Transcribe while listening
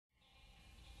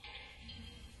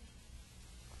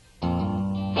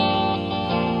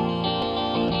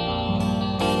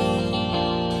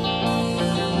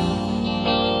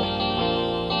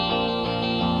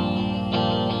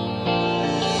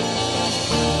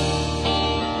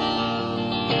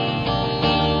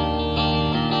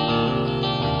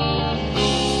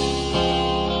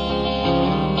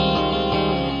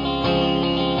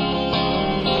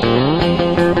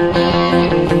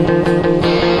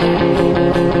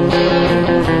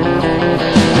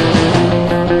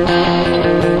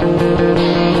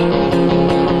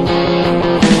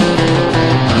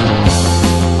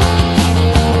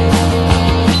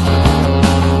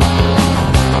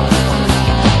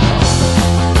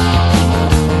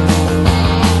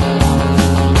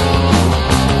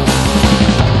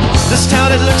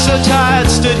so tired,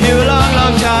 stood here a long,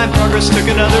 long time. Progress took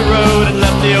another road and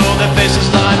left the old, their faces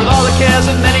lined with all the cares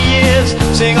of many years,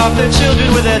 seeing off their children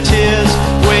with their tears,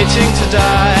 waiting to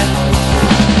die.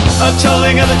 A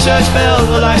tolling of the church bell,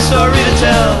 a life story to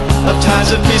tell, of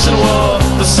times of peace and war,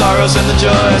 the sorrows and the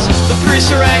joys. The priest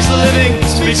harangues the living,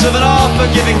 speaks of an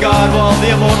all-forgiving God, while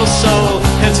the immortal soul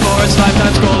heads for its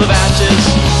lifetime's goal of ashes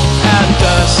and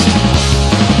dust.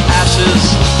 Ashes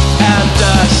and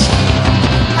dust.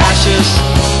 Ashes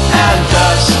and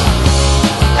dust.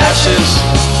 Ashes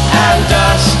and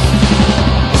dust.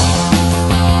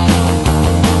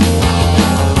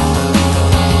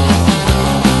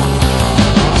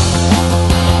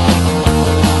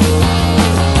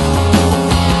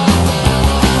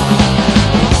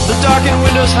 Darkened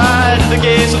windows hide the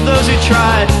gaze of those who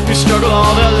tried, who struggle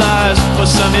all their lives for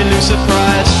some elusive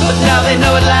prize. But now they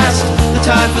know at last the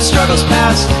time for struggle's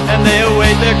past, and they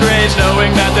await their graves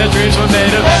knowing that their dreams were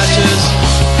made of ashes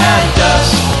and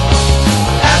dust.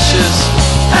 Ashes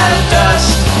and dust.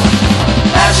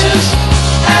 Ashes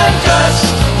and dust.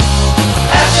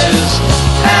 Ashes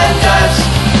and